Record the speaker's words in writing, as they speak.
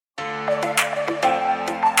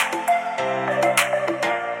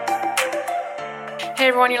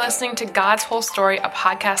everyone, you're listening to God's Whole Story, a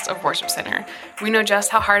podcast of Worship Center. We know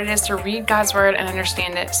just how hard it is to read God's Word and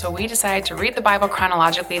understand it, so we decided to read the Bible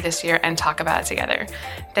chronologically this year and talk about it together.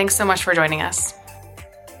 Thanks so much for joining us.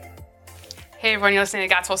 Hey everyone, you're listening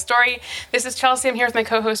to God's Whole Story. This is Chelsea. I'm here with my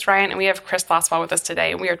co-host Ryan, and we have Chris Losswell with us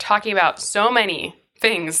today. We are talking about so many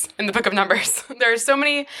things in the book of Numbers. There are so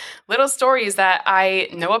many little stories that I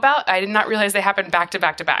know about. I did not realize they happened back to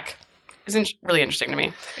back to back. It's really interesting to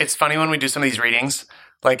me. It's funny when we do some of these readings,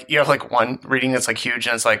 like you have like one reading that's like huge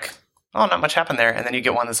and it's like, oh, not much happened there. And then you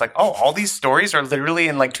get one that's like, oh, all these stories are literally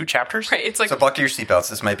in like 2 chapters. Right. It's like, so buckle your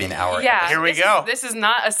seatbelts. This might be an hour. Yeah. Here we go. This is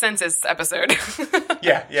not a census episode.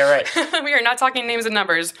 Yeah, right. We are not talking names and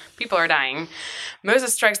numbers. People are dying.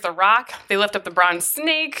 Moses strikes the rock. They lift up the bronze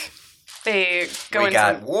snake. They go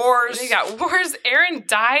into wars. They got wars. Aaron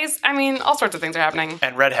dies. I mean, all sorts of things are happening.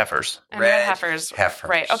 And red heifers. And red heifers.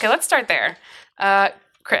 Right. Okay, let's start there.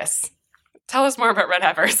 Chris, tell us more about red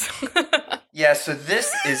heifers. Yeah, so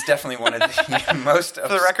this is definitely one of the most obscure...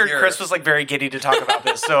 For the record, Chris was like very giddy to talk about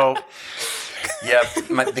this, so...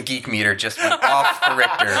 Yep, the geek meter just went off the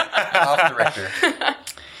Richter.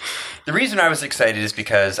 The reason I was excited is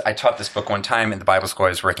because I taught this book one time in the Bible school I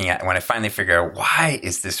was working at, and when I finally figured out why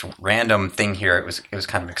is this random thing here, it was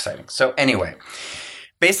kind of exciting. So anyway,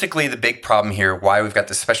 basically the big problem here, why we've got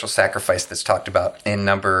this special sacrifice that's talked about in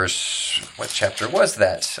Numbers, what chapter was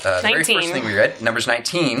that? The 19. very first thing we read, Numbers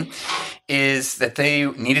 19, is that they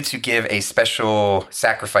needed to give a special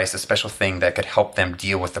sacrifice, a special thing that could help them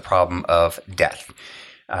deal with the problem of death.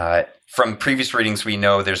 From previous readings, we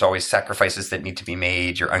know there's always sacrifices that need to be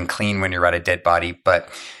made. You're unclean when you're at a dead body. But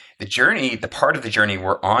the part of the journey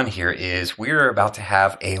we're on here is we're about to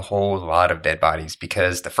have a whole lot of dead bodies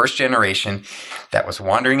because the first generation that was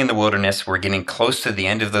wandering in the wilderness, we're getting close to the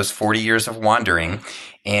end of those 40 years of wandering.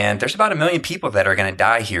 And there's about 1 million people that are going to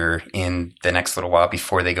die here in the next little while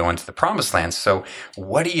before they go into the promised land. So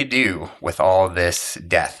what do you do with all this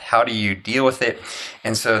death? How do you deal with it?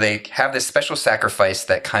 And so they have this special sacrifice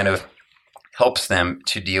that kind of helps them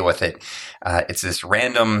to deal with it. It's this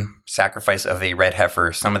random sacrifice of a red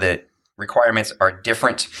heifer. Some of the requirements are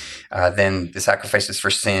different than the sacrifices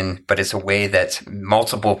for sin, but it's a way that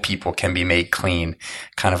multiple people can be made clean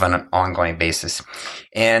kind of on an ongoing basis.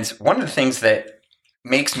 And one of the things that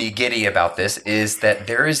makes me giddy about this is that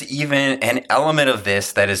there is even an element of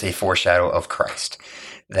this that is a foreshadow of Christ.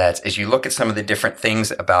 That as you look at some of the different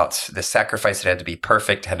things about the sacrifice, it had to be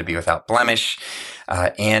perfect, had to be without blemish,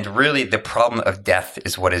 and really the problem of death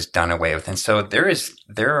is what is done away with. And so there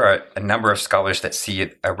are a number of scholars that see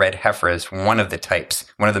a red heifer as one of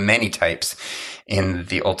the many types in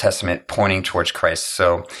the Old Testament pointing towards Christ.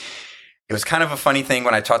 So it was kind of a funny thing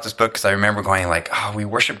when I taught this book because I remember going like, oh, we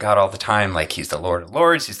worship God all the time. Like he's the Lord of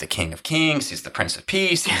Lords. He's the King of Kings. He's the Prince of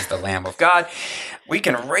Peace. He's the Lamb of God. We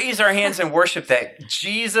can raise our hands and worship that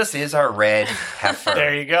Jesus is our red heifer.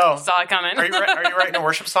 There you go. Saw it coming. Are you writing a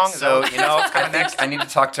worship song? So, I need to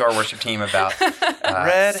talk to our worship team about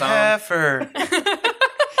red heifer,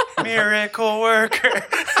 miracle worker.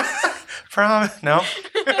 No?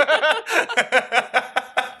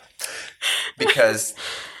 Because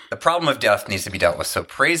the problem of death needs to be dealt with. So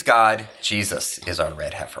praise God, Jesus is our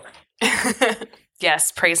red heifer.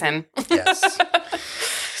 Yes, praise him. Yes.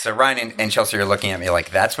 So Ryan and Chelsea are looking at me like,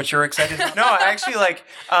 that's what you're excited about? No, actually, like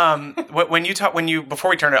before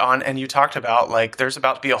we turned it on and you talked about like there's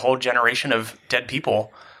about to be a whole generation of dead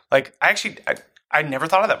people. Like I never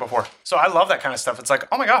thought of that before. So I love that kind of stuff. It's like,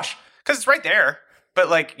 oh my gosh, because it's right there. But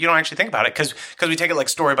like you don't actually think about it because we take it like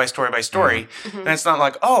story by story by story, and it's not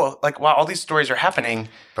like wow, all these stories are happening.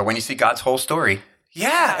 But when you see God's whole story,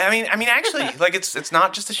 yeah, I mean, actually, like it's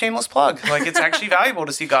not just a shameless plug. Like it's actually valuable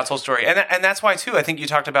to see God's whole story, and that's why too. I think you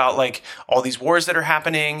talked about like all these wars that are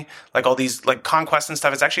happening, like all these like conquests and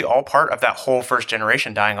stuff. It's actually all part of that whole first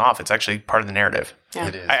generation dying off. It's actually part of the narrative. Yeah.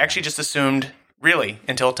 It is. I actually just assumed, really,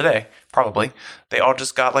 until today, probably they all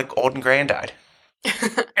just got like old and gray and died.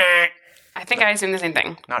 I think I assumed the same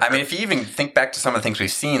thing. I mean, if you even think back to some of the things we've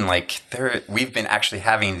seen, like we've been actually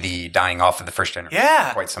having the dying off of the first generation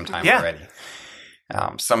for quite some time already.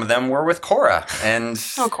 Some of them were with Korah, and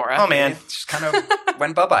Korah. Oh man, just kind of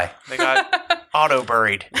went bye-bye. They got auto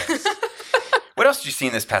buried. Yes. What else did you see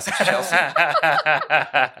in this passage, Chelsea?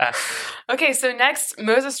 Okay, so next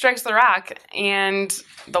Moses strikes the rock, and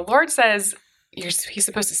the Lord says he's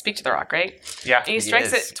supposed to speak to the rock, right? Yeah. And he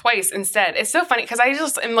strikes it twice instead. It's so funny because I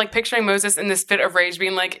just am like picturing Moses in this fit of rage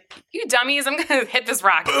being like, you dummies, I'm going to hit this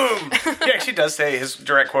rock. Boom. He actually does say his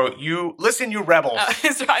direct quote, you rebels. I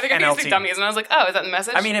think I used dummies. And I was like, oh, is that the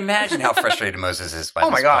message? I mean, imagine how frustrated Moses is by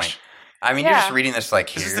this point. I mean, you're just reading this like,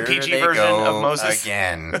 here This is the PG they version go of Moses.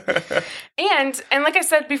 again. And like I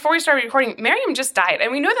said before we started recording, Miriam just died.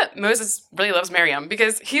 And we know that Moses really loves Miriam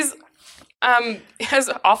because he's as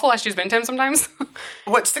awful as she's been to him sometimes.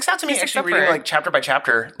 What sticks out to me He sticks actually up for reading her. like chapter by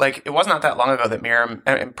chapter, like it was not that long ago that Miriam,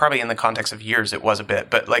 and probably in the context of years it was a bit,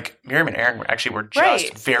 but like Miriam and Aaron actually were just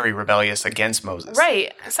Right. very rebellious against Moses.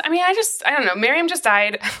 Right. So, I mean, I don't know. Miriam just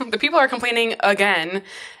died. The people are complaining again.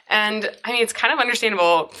 And I mean, it's kind of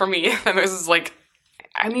understandable for me that Moses is like,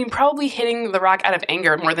 I mean, probably hitting the rock out of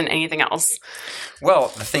anger more than anything else. Well,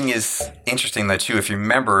 the thing is interesting, though, too. If you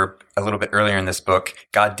remember a little bit earlier in this book,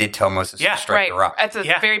 God did tell Moses Yeah, to strike Right. the rock. At the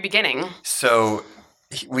very beginning. So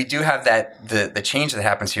we do have that the change that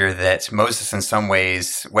happens here that Moses, in some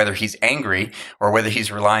ways, whether he's angry or whether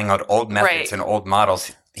he's relying on old methods Right. and old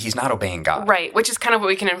models, he's not obeying God. Right. Which is kind of what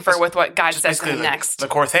we can infer with what God says to Basically, him next. the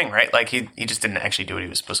core thing, right? Like he just didn't actually do what he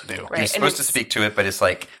was supposed to do. Right. He's And supposed to it's- speak to it, but it's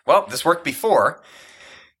like, well, this worked before.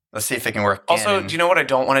 Let's see if it can work again. Also, do you know what I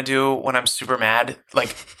don't want to do when I'm super mad?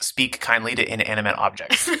 Like speak kindly to inanimate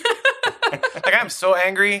objects. Like I'm so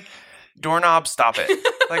angry. Doorknob, stop it.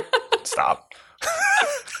 Like stop.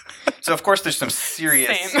 So, of course, there's some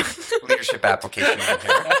serious Same. leadership application in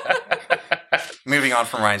here. Moving on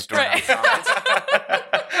from Ryan's doorknob Right. comments.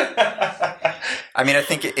 I mean, I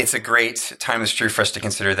think it's a great timeless truth for us to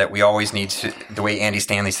consider that we always need to, the way Andy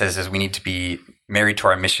Stanley says, is we need to be married to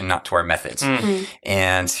our mission, not to our methods.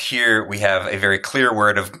 And here we have a very clear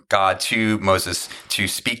word of God to Moses to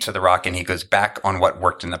speak to the rock, and he goes back on what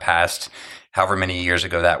worked in the past, however many years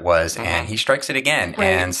ago that was, and he strikes it again. Right.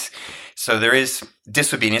 And so there is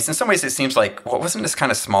disobedience. In some ways, it seems like, well, wasn't this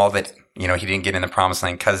kind of small that, he didn't get in the promised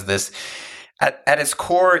land because of this? At its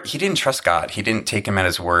core, he didn't trust God. He didn't take him at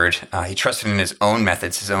his word. He trusted in his own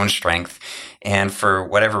methods, his own strength. And for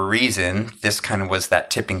whatever reason, this kind of was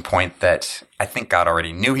that tipping point that I think God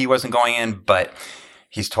already knew he wasn't going in, but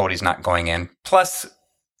he's told he's not going in. Plus,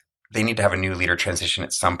 they need to have a new leader transition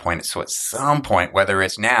at some point. So at some point, whether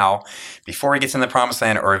it's now, before he gets in the promised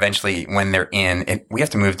land, or eventually when they're in, we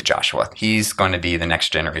have to move to Joshua. He's going to be the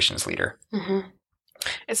next generation's leader. Mm-hmm.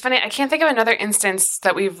 It's funny. I can't think of another instance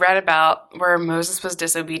that we've read about where Moses was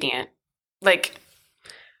disobedient. Like,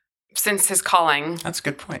 since his calling. That's a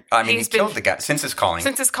good point. I mean, He's he killed been- the guy since his calling.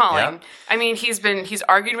 Since his calling. Yeah. I mean, he's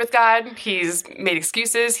argued with God. He's made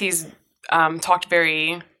excuses. He's talked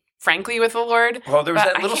very frankly with the Lord. Well, there was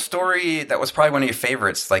But that I little can't- story that was probably one of your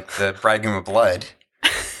favorites, like the bridegroom of blood.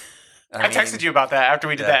 I texted you about that after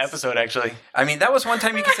we did that Yes. episode, actually. I mean, that was one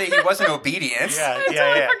time you could say he wasn't obedient. Yeah, totally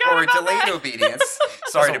yeah. forgot Or about delayed that. obedience.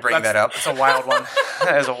 Sorry to bring that up. It's a wild one.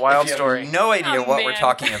 That is a wild You have story. no idea Oh, what we're man.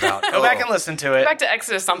 talking about. Go back and listen to it. Back to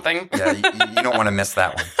Exodus something. Yeah, you don't want to miss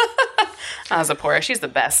that one. Zipporah, she's the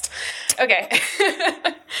best. Okay.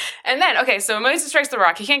 And then, so Moses strikes the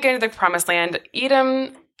rock. He can't get into the promised land.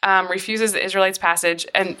 Edom refuses the Israelites' passage,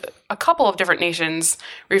 and a couple of different nations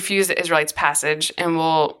refuse the Israelites' passage, and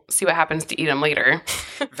we'll see what happens to Edom later.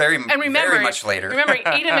 Very, And remember, very much later. Remember,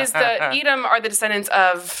 Edom are the descendants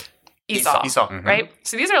of Esau. Esau. Right?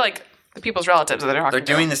 So these are like the people's relatives that they're talking They're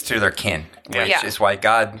doing about. this to their kin, which Yeah. is why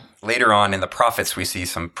God, later on in the prophets, we see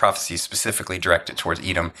some prophecies specifically directed towards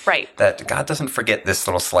Edom. Right. That God doesn't forget this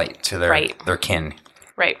little slight to their kin.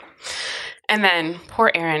 Right. And then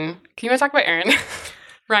poor Aaron. Can you want to talk about Aaron?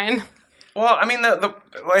 Ryan? Well, I mean, the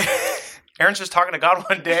like, Aaron's just talking to God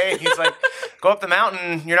one day, and he's like, "Go up the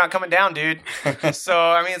mountain. You're not coming down, dude." So,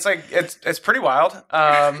 I mean, it's like it's pretty wild.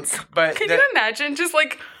 But Can you imagine just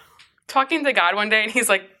like talking to God one day and he's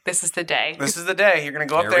like, "This is the day." this is the day you're going to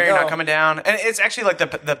go up Here there. we You're go. not coming down, and it's actually like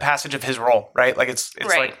the passage of his role, right? Like it's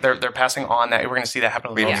Right. like they're passing on that. We're going to see that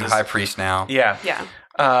happen We with have a new Moses. high priest now. Yeah. Yeah.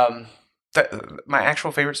 My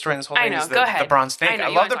actual favorite story in this whole I thing know. is Go ahead. the bronze snake. I know. I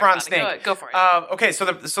You love wanna the talk bronze about snake. it. Go for it. Okay, so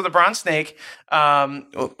the bronze snake.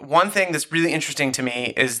 One thing that's really interesting to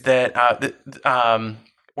me is that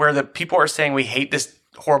where the people are saying we hate this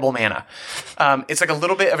horrible manna. It's like a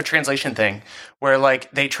little bit of a translation thing where like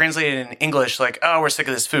they translate it in English like, oh, we're sick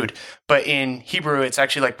of this food. But in Hebrew, it's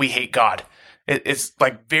actually like we hate God. It's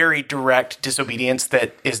like very direct disobedience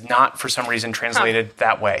that is not for some reason translated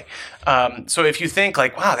that way. So if you think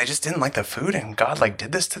like, wow, they just didn't like the food and God like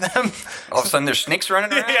did this to them. All of a sudden, there's snakes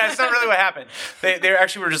running around. Yeah, it's not really what happened. They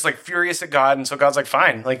actually were just like furious at God. And so God's like,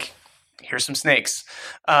 fine, like here's some snakes.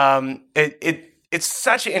 It's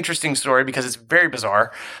such an interesting story because it's very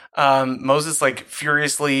bizarre. Moses like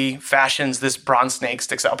furiously fashions this bronze snake,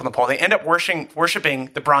 sticks it up on the pole. They end up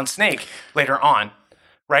worshiping the bronze snake later on,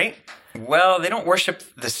 right? Well, they don't worship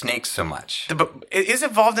the snakes so much. But it is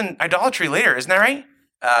involved in idolatry later, isn't that right?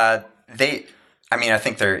 I mean, I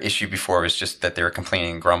think their issue before was just that they were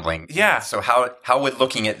complaining and grumbling. Yeah. So how would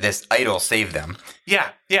looking at this idol save them?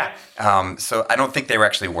 Yeah. So I don't think they were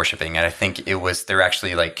actually worshiping it. I think they're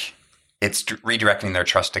actually like, it's redirecting their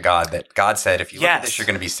trust to God, that God said, if you look at this, you're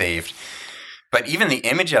going to be saved. But even the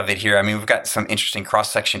image of it here, I mean, we've got some interesting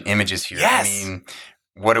cross-section images here. Yes. I mean,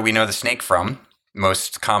 what do we know the snake from?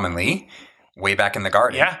 Most commonly, way back in the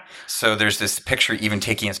garden. Yeah. So there's this picture even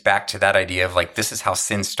taking us back to that idea of like, this is how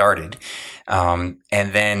sin started. And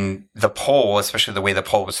then the pole, especially the way the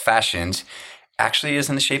pole was fashioned, actually is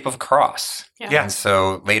in the shape of a cross. Yeah. And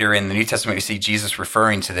so later in the New Testament, we see Jesus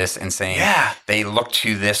referring to this and saying they look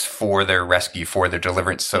to this for their rescue, for their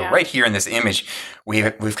deliverance. So right here in this image,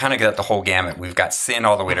 we've kind of got the whole gamut. We've got sin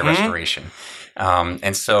all the way to restoration.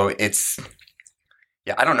 And so it's...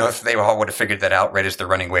 Yeah, I don't know if they all would have figured that out right as they're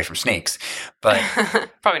running away from snakes, but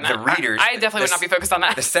probably not. The readers, I definitely would not be focused on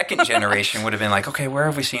that. The second generation would have been like, okay, where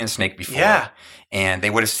have we seen a snake before? Yeah. And they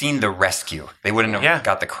would have seen the rescue. They wouldn't have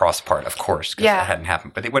got the cross part, of course, because that hadn't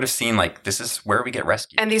happened. But they would have seen like, this is where we get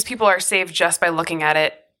rescued. And these people are saved just by looking at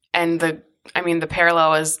it. And the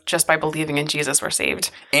parallel is just by believing in Jesus we're saved.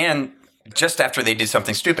 And just after they did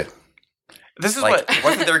something stupid. This is like, it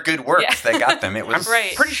wasn't their good works that got them. It was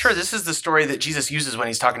I'm pretty sure this is the story that Jesus uses when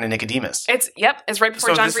he's talking to Nicodemus. It's right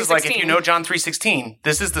before John 3:16. So this is like, if you know John 3:16,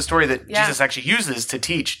 this is the story that Jesus actually uses to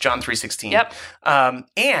teach John 3:16. Yep.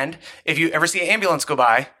 And if you ever see an ambulance go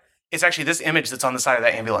by, it's actually this image that's on the side of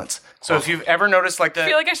that ambulance. So if you've ever noticed like the... I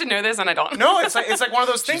feel like I should know this and I don't. No, it's like one of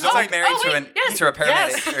those things. She's like married to a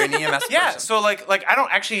paramedic or an EMS person. So like I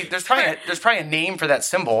don't actually... There's probably a name for that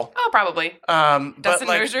symbol. Oh, probably. Dustin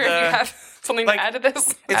Mosier, if you have something to add to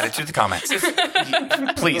this. Add it to the comments.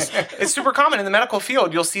 Please. It's super common in the medical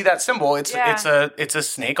field. You'll see that symbol. It's a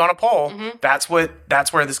snake on a pole. Mm-hmm. That's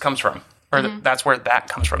where this comes from. Or that's where that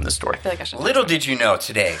comes from, this story. I feel like I should. Little did you know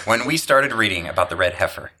today, when we started reading about the red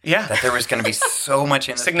heifer, that there was going to be so much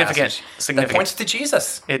in this passage that points to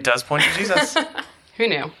Jesus. It does point to Jesus. Who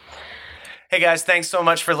knew? Hey guys, thanks so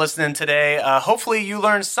much for listening today. Hopefully you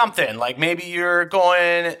learned something. Like maybe you're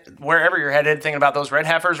going wherever you're headed, thinking about those red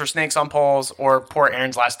heifers or snakes on poles or poor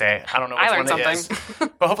Aaron's last day. I don't know which one it is.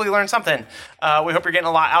 But hopefully you learned something. We hope you're getting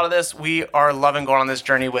a lot out of this. We are loving going on this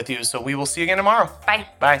journey with you. So we will see you again tomorrow. Bye.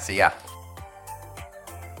 Bye. See ya.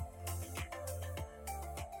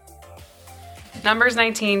 Numbers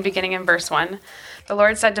 19, beginning in verse 1. The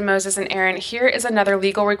Lord said to Moses and Aaron, "Here is another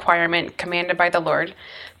legal requirement commanded by the Lord.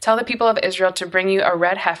 Tell the people of Israel to bring you a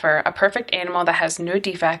red heifer, a perfect animal that has no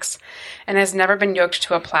defects and has never been yoked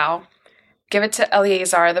to a plow. Give it to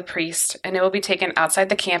Eleazar the priest, and it will be taken outside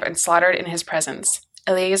the camp and slaughtered in his presence.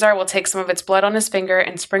 Eleazar will take some of its blood on his finger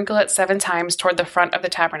and sprinkle it 7 times toward the front of the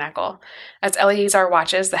tabernacle. As Eleazar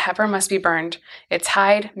watches, the heifer must be burned, its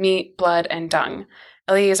hide, meat, blood, and dung.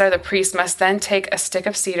 Eleazar the priest must then take a stick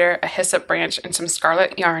of cedar, a hyssop branch, and some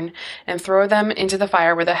scarlet yarn, and throw them into the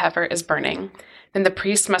fire where the heifer is burning. Then the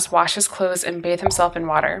priest must wash his clothes and bathe himself in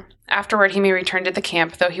water. Afterward he may return to the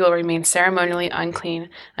camp, though he will remain ceremonially unclean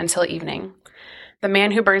until evening. The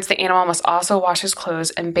man who burns the animal must also wash his clothes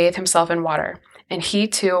and bathe himself in water, and he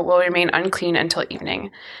too will remain unclean until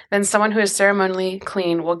evening. Then someone who is ceremonially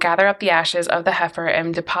clean will gather up the ashes of the heifer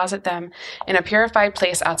and deposit them in a purified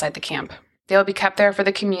place outside the camp. They will be kept there for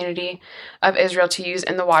the community of Israel to use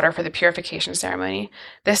in the water for the purification ceremony.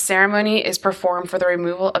 This ceremony is performed for the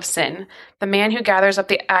removal of sin. The man who gathers up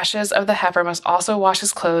the ashes of the heifer must also wash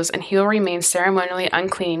his clothes, and he will remain ceremonially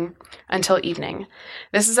unclean until evening.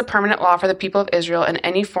 This is a permanent law for the people of Israel and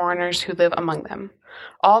any foreigners who live among them.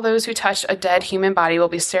 All those who touch a dead human body will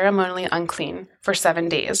be ceremonially unclean for 7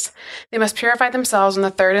 days. They must purify themselves on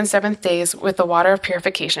the 3rd and 7th days with the water of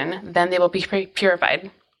purification. Then they will be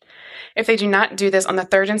purified. If they do not do this on the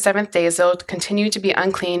 3rd and 7th days, they will continue to be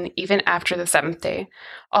unclean even after the 7th day.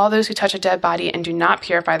 All those who touch a dead body and do not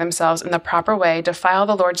purify themselves in the proper way defile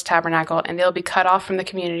the Lord's tabernacle, and they will be cut off from the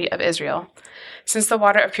community of Israel. Since the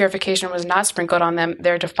water of purification was not sprinkled on them,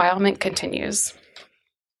 their defilement continues.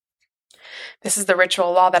 This is the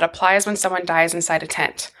ritual law that applies when someone dies inside a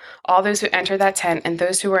tent. All those who enter that tent and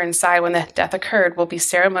those who were inside when the death occurred will be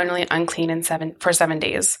ceremonially unclean for 7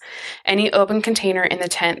 days. Any open container in the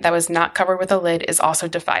tent that was not covered with a lid is also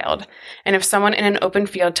defiled. And if someone in an open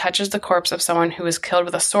field touches the corpse of someone who was killed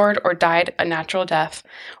with a sword or died a natural death,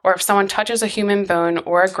 or if someone touches a human bone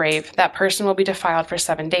or a grave, that person will be defiled for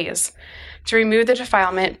 7 days. To remove the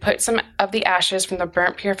defilement, put some of the ashes from the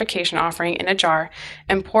burnt purification offering in a jar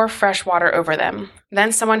and pour fresh water over them.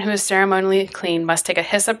 Then someone who is ceremonially clean must take a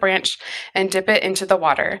hyssop branch and dip it into the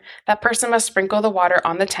water. That person must sprinkle the water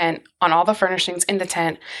on the tent, on all the furnishings in the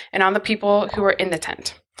tent, and on the people who were in the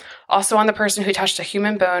tent. Also on the person who touched a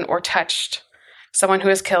human bone or touched someone who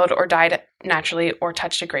is killed or died naturally or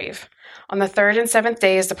touched a grave. On the 3rd and 7th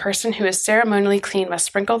days, the person who is ceremonially clean must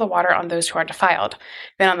sprinkle the water on those who are defiled.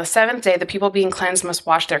 Then on the 7th day, the people being cleansed must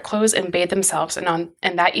wash their clothes and bathe themselves, and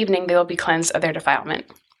that evening they will be cleansed of their defilement.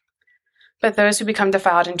 But those who become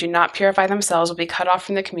defiled and do not purify themselves will be cut off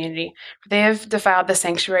from the community, for they have defiled the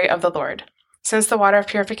sanctuary of the Lord. Since the water of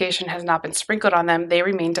purification has not been sprinkled on them, they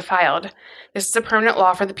remain defiled. This is a permanent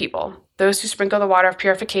law for the people. Those who sprinkle the water of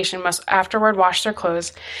purification must afterward wash their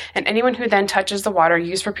clothes, and anyone who then touches the water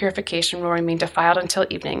used for purification will remain defiled until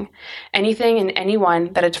evening. Anything and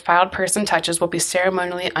anyone that a defiled person touches will be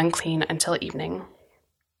ceremonially unclean until evening.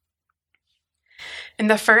 In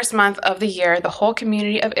the first month of the year, the whole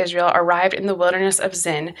community of Israel arrived in the wilderness of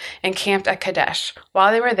Zin and camped at Kadesh.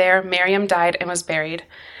 While they were there, Miriam died and was buried.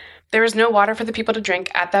 There was no water for the people to drink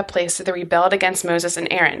at that place, so they rebelled against Moses and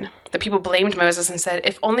Aaron. The people blamed Moses and said,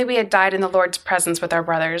 "If only we had died in the Lord's presence with our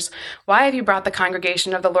brothers. Why have you brought the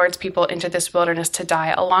congregation of the Lord's people into this wilderness to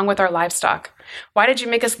die, along with our livestock? Why did you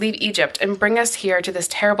make us leave Egypt and bring us here to this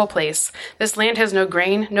terrible place? This land has no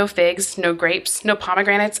grain, no figs, no grapes, no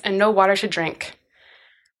pomegranates, and no water to drink."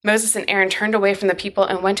 Moses and Aaron turned away from the people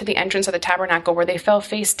and went to the entrance of the tabernacle, where they fell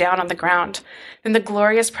face down on the ground. Then the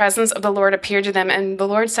glorious presence of the Lord appeared to them, and the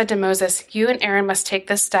Lord said to Moses, "You and Aaron must take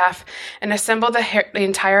this staff and assemble the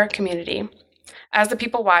entire community. As the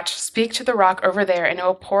people watch, speak to the rock over there, and it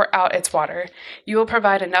will pour out its water. You will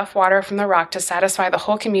provide enough water from the rock to satisfy the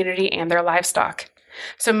whole community and their livestock."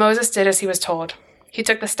 So Moses did as he was told. He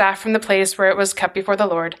took the staff from the place where it was kept before the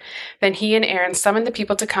Lord. Then he and Aaron summoned the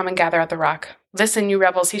people to come and gather at the rock. "Listen, you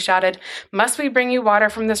rebels," he shouted. "Must we bring you water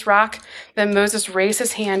from this rock?" Then Moses raised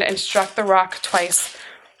his hand and struck the rock twice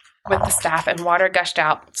with the staff, and water gushed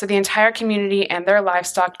out. So the entire community and their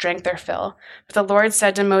livestock drank their fill. But the Lord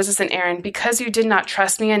said to Moses and Aaron, "Because you did not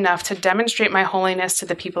trust me enough to demonstrate my holiness to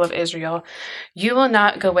the people of Israel, you will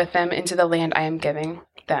not go with them into the land I am giving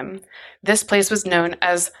them." This place was known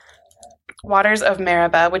as Waters of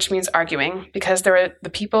Meribah, which means arguing, because the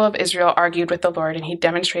people of Israel argued with the Lord, and he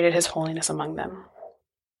demonstrated his holiness among them.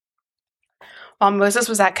 While Moses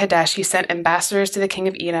was at Kadesh, he sent ambassadors to the king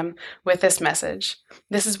of Edom with this message.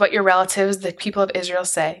 "This is what your relatives, the people of Israel,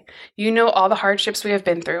 say. You know all the hardships we have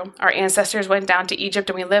been through. Our ancestors went down to Egypt,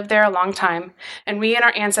 and we lived there a long time, and we and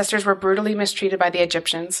our ancestors were brutally mistreated by the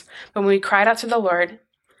Egyptians. But when we cried out to the Lord,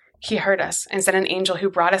 he heard us and sent an angel who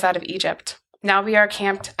brought us out of Egypt. Now we are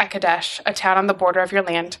camped at Kadesh, a town on the border of your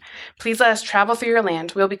land. Please let us travel through your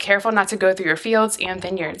land. We will be careful not to go through your fields and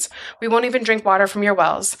vineyards. We won't even drink water from your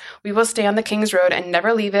wells. We will stay on the king's road and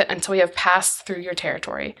never leave it until we have passed through your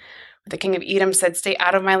territory." The king of Edom said, "Stay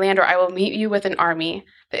out of my land, or I will meet you with an army."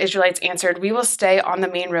 The Israelites answered, "We will stay on the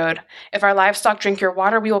main road. If our livestock drink your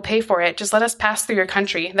water, we will pay for it. Just let us pass through your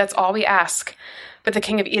country. That's all we ask." But the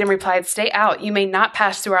king of Edom replied, "Stay out. You may not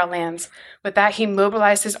pass through our lands." With that, he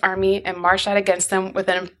mobilized his army and marched out against them with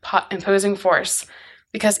an imposing force.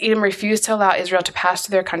 Because Edom refused to allow Israel to pass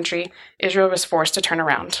through their country, Israel was forced to turn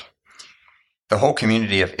around. The whole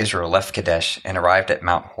community of Israel left Kadesh and arrived at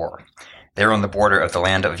Mount Hor. There on the border of the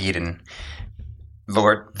land of Edom,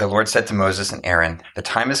 the Lord said to Moses and Aaron, "The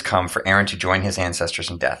time has come for Aaron to join his ancestors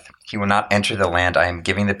in death. He will not enter the land I am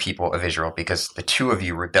giving the people of Israel, because the two of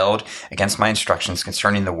you rebelled against my instructions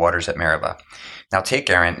concerning the waters at Meribah. Now take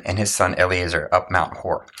Aaron and his son Eleazar up Mount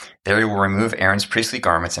Hor. There he will remove Aaron's priestly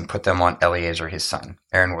garments and put them on Eleazar his son.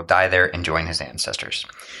 Aaron will die there and join his ancestors."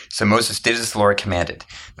 So Moses did as the Lord commanded.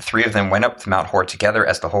 The three of them went up to Mount Hor together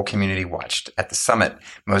as the whole community watched. At the summit,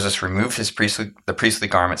 Moses removed the priestly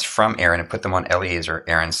garments from Aaron and put them on Eleazar,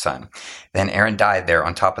 Aaron's son. Then Aaron died there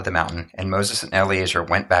on top of the mountain, and Moses and Eleazar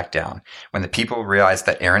went back down. When the people realized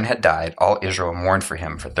that Aaron had died, all Israel mourned for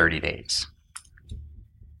him for 30 days.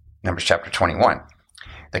 Numbers chapter 21.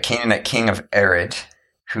 The Canaanite king of Arad,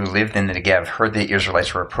 who lived in the Negev, heard the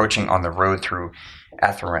Israelites were approaching on the road through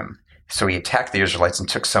Atharim. So he attacked the Israelites and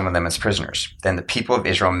took some of them as prisoners. Then the people of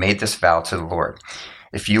Israel made this vow to the Lord: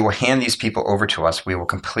 "If you will hand these people over to us, we will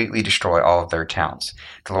completely destroy all of their towns."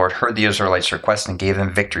 The Lord heard the Israelites' request and gave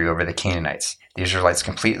them victory over the Canaanites. The Israelites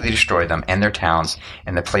completely destroyed them and their towns,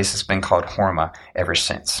 and the place has been called Hormah ever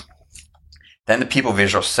since. Then the people of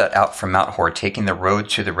Israel set out from Mount Hor, taking the road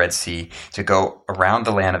to the Red Sea to go around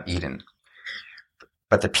the land of Edom.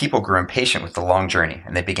 But the people grew impatient with the long journey,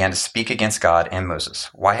 and they began to speak against God and Moses.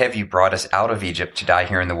 "Why have you brought us out of Egypt to die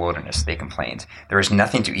here in the wilderness?" they complained. "There is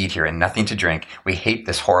nothing to eat here and nothing to drink. We hate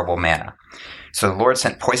this horrible manna." So the Lord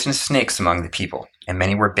sent poisonous snakes among the people, and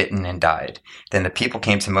many were bitten and died. Then the people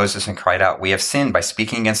came to Moses and cried out, "We have sinned by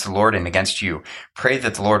speaking against the Lord and against you. Pray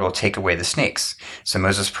that the Lord will take away the snakes." So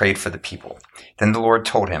Moses prayed for the people. Then the Lord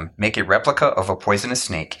told him, "Make a replica of a poisonous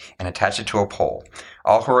snake and attach it to a pole.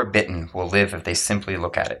 All who are bitten will live if they simply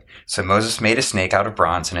look at it." So Moses made a snake out of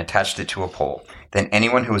bronze and attached it to a pole. Then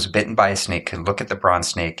anyone who was bitten by a snake could look at the bronze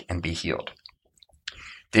snake and be healed.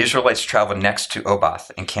 The Israelites traveled next to Oboth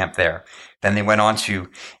and camped there. Then they went on to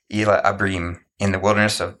Elah Abrim in the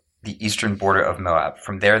wilderness of the eastern border of Moab.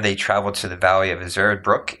 From there they traveled to the valley of Zered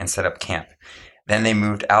Brook and set up camp. Then they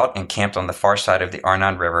moved out and camped on the far side of the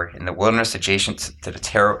Arnon River in the wilderness adjacent to the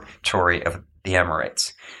territory of the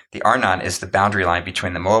Amorites. The Arnon is the boundary line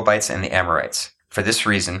between the Moabites and the Amorites. For this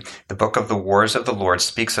reason, the book of the Wars of the Lord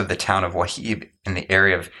speaks of the town of Wahib in the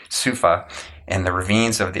area of Suphah and the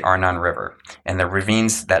ravines of the Arnon River, and the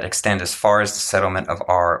ravines that extend as far as the settlement of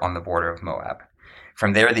Ar on the border of Moab.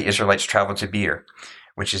 From there the Israelites traveled to Beer,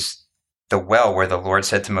 which is the well where the Lord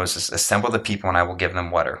said to Moses, "Assemble the people and I will give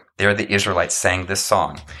them water." There the Israelites sang this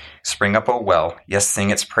song: "Spring up, O well, yes, sing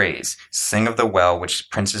its praise. Sing of the well which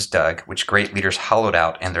princes dug, which great leaders hollowed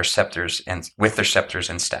out and their scepters and with their scepters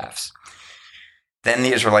and staffs." Then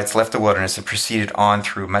the Israelites left the wilderness and proceeded on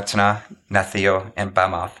through Mattanah, Nathio, and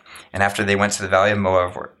Bamoth, and after they went to the valley of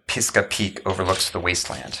Moab, where Pisgah Peak overlooks the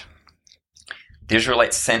wasteland. The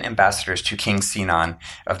Israelites sent ambassadors to King Sinan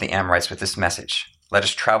of the Amorites with this message: "Let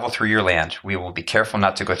us travel through your land. We will be careful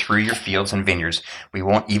not to go through your fields and vineyards. We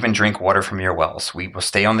won't even drink water from your wells. We will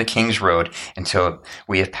stay on the king's road until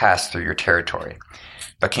we have passed through your territory."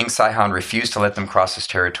 But King Sihon refused to let them cross his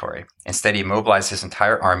territory. Instead, he mobilized his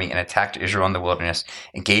entire army and attacked Israel in the wilderness,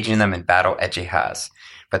 engaging them in battle at Jahaz.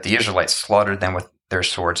 But the Israelites slaughtered them with their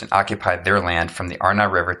swords and occupied their land from the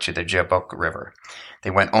Arnon River to the Jabbok River.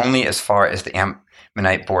 They went only as far as the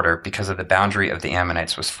Ammonite border because of the boundary of the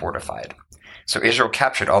Ammonites was fortified. So Israel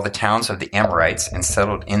captured all the towns of the Amorites and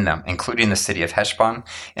settled in them, including the city of Heshbon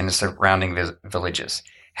and the surrounding villages.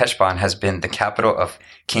 Heshbon has been the capital of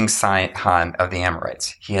King Sihon of the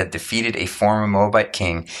Amorites. He had defeated a former Moabite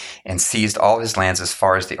king and seized all his lands as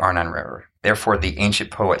far as the Arnon River. Therefore, the ancient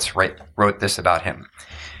poets wrote this about him: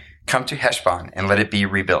 "Come to Heshbon and let it be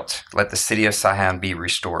rebuilt. Let the city of Sihon be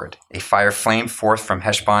restored. A fire flamed forth from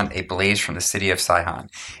Heshbon, a blaze from the city of Sihon.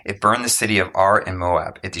 It burned the city of Ar and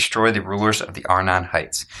Moab. It destroyed the rulers of the Arnon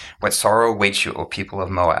heights. What sorrow awaits you, O people of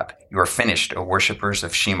Moab? You are finished, O worshippers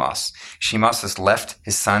of Shemos. Shemos has left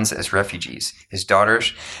his sons as refugees, his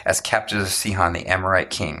daughters as captives of Sihon, the Amorite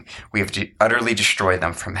king. We have utterly destroyed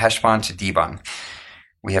them from Heshbon to Dibon.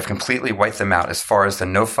 We have completely wiped them out as far as the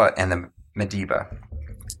Nophah and the Medeba."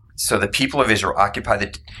 So the people of Israel occupied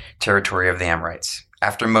the territory of the Amorites.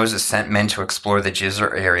 After Moses sent men to explore the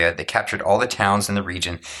Jizr area, they captured all the towns in the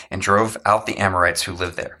region and drove out the Amorites who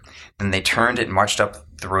lived there. Then they turned and marched up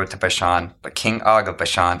the road to Bashan, but King Og of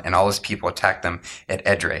Bashan and all his people attacked them at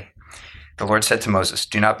Edrei. The Lord said to Moses,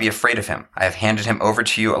 "Do not be afraid of him. I have handed him over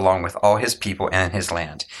to you along with all his people and his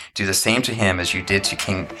land. Do the same to him as you did to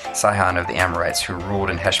King Sihon of the Amorites, who ruled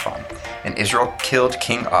in Heshbon." And Israel killed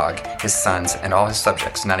King Og, his sons, and all his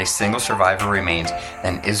subjects. Not a single survivor remained.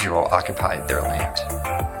 Then Israel occupied their land.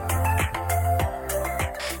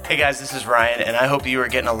 Hey guys, this is Ryan, and I hope you are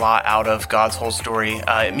getting a lot out of God's whole story.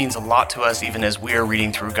 It means a lot to us even as we are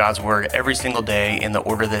reading through God's Word every single day in the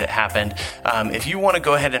order that it happened. If you want to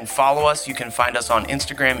go ahead and follow us, you can find us on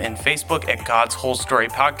Instagram and Facebook at God's Whole Story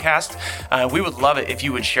Podcast. We would love it if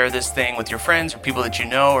you would share this thing with your friends or people that you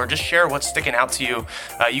know, or just share what's sticking out to you.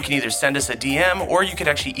 You can either send us a DM, or you could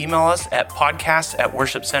actually email us at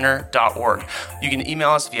podcast@worshipcenter.org. You can email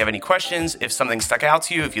us if you have any questions, if something stuck out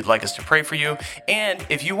to you, if you'd like us to pray for you, and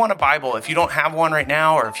if you want a Bible, if you don't have one right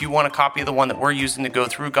now, or if you want a copy of the one that we're using to go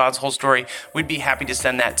through God's whole story, we'd be happy to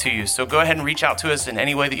send that to you. So go ahead and reach out to us in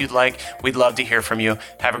any way that you'd like. We'd love to hear from you.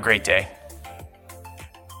 Have a great day.